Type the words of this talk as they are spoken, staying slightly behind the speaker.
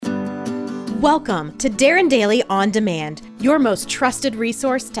Welcome to Darren Daily On Demand, your most trusted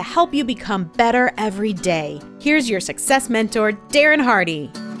resource to help you become better every day. Here's your success mentor, Darren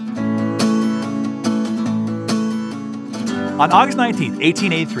Hardy. On August 19,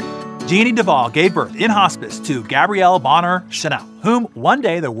 1883, Jeannie Duval gave birth in hospice to Gabrielle Bonheur Chanel, whom one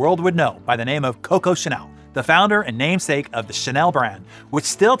day the world would know by the name of Coco Chanel, the founder and namesake of the Chanel brand, which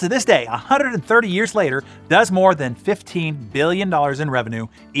still to this day, 130 years later, does more than $15 billion in revenue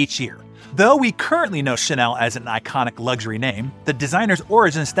each year. Though we currently know Chanel as an iconic luxury name, the designer's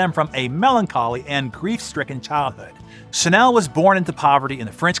origins stem from a melancholy and grief-stricken childhood. Chanel was born into poverty in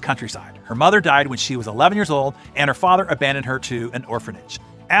the French countryside. Her mother died when she was 11 years old, and her father abandoned her to an orphanage.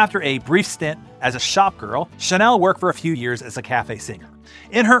 After a brief stint as a shop girl, Chanel worked for a few years as a cafe singer.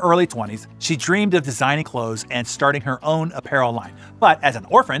 In her early 20s, she dreamed of designing clothes and starting her own apparel line. But as an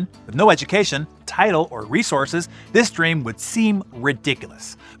orphan, with no education, title, or resources, this dream would seem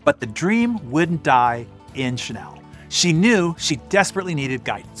ridiculous. But the dream wouldn't die in Chanel. She knew she desperately needed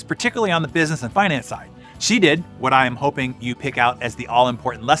guidance, particularly on the business and finance side. She did what I am hoping you pick out as the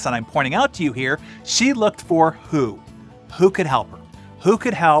all-important lesson I'm pointing out to you here. She looked for who. Who could help her? Who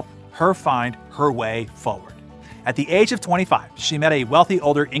could help her find her way forward? At the age of 25, she met a wealthy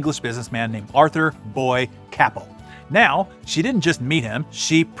older English businessman named Arthur Boy Capel. Now, she didn't just meet him,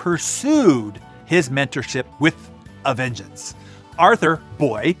 she pursued his mentorship with a vengeance. Arthur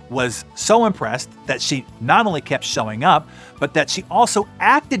Boy was so impressed that she not only kept showing up, but that she also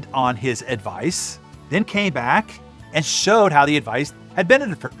acted on his advice, then came back and showed how the advice had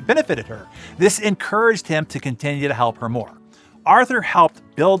benefited her. This encouraged him to continue to help her more. Arthur helped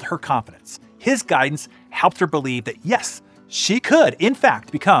build her confidence. His guidance helped her believe that yes, she could, in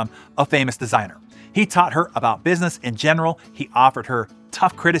fact, become a famous designer. He taught her about business in general. He offered her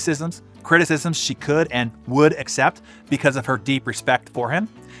tough criticisms she could and would accept because of her deep respect for him.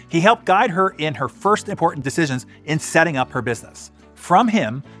 He helped guide her in her first important decisions in setting up her business. From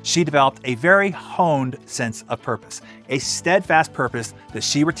him, she developed a very honed sense of purpose, a steadfast purpose that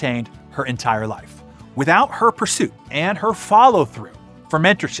she retained her entire life. Without her pursuit and her follow-through for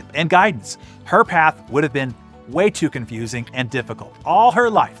mentorship and guidance, her path would have been way too confusing and difficult. All her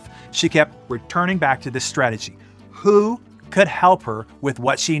life, she kept returning back to this strategy. Who could help her with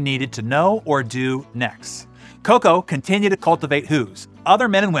what she needed to know or do next? Coco continued to cultivate who's, other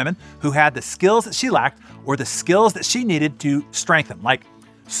men and women who had the skills that she lacked or the skills that she needed to strengthen, like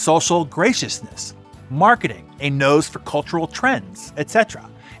social graciousness, marketing, a nose for cultural trends, etc.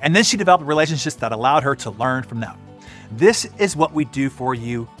 And then she developed relationships that allowed her to learn from them. This is what we do for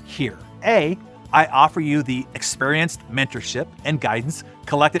you here. I offer you the experienced mentorship and guidance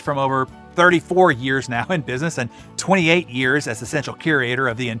collected from over 34 years now in business and 28 years as essential curator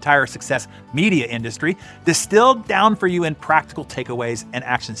of the entire success media industry, distilled down for you in practical takeaways and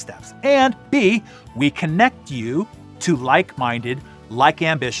action steps. And B, we connect you to like-minded, like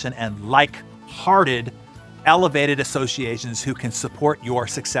ambition, and like-hearted elevated associations who can support your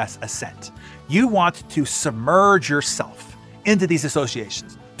success ascent. You want to submerge yourself into these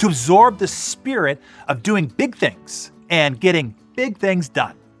associations to absorb the spirit of doing big things and getting big things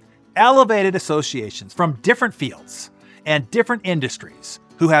done. Elevated associations from different fields and different industries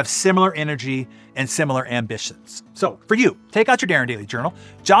who have similar energy and similar ambitions. So for you, take out your Darren Daily Journal,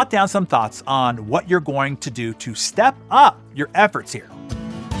 jot down some thoughts on what you're going to do to step up your efforts here.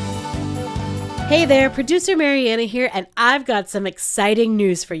 Hey there, producer Mariana here, and I've got some exciting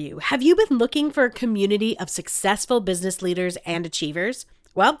news for you. Have you been looking for a community of successful business leaders and achievers?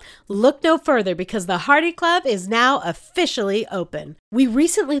 Well, look no further because the Hardy Club is now officially open. We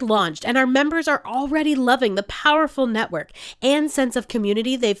recently launched and our members are already loving the powerful network and sense of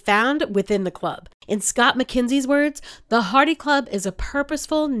community they've found within the club. In Scott McKinsey's words, the Hardy Club is a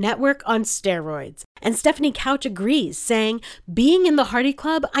purposeful network on steroids. And Stephanie Couch agrees, saying, being in the Hardy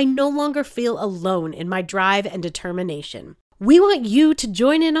Club, I no longer feel alone in my drive and determination. We want you to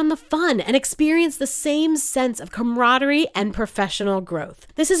join in on the fun and experience the same sense of camaraderie and professional growth.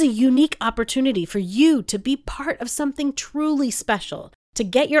 This is a unique opportunity for you to be part of something truly special. To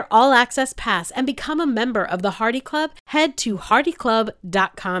get your all-access pass and become a member of the Hardy Club, head to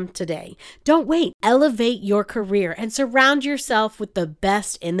hardyclub.com today. Don't wait. Elevate your career and surround yourself with the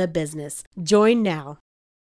best in the business. Join now.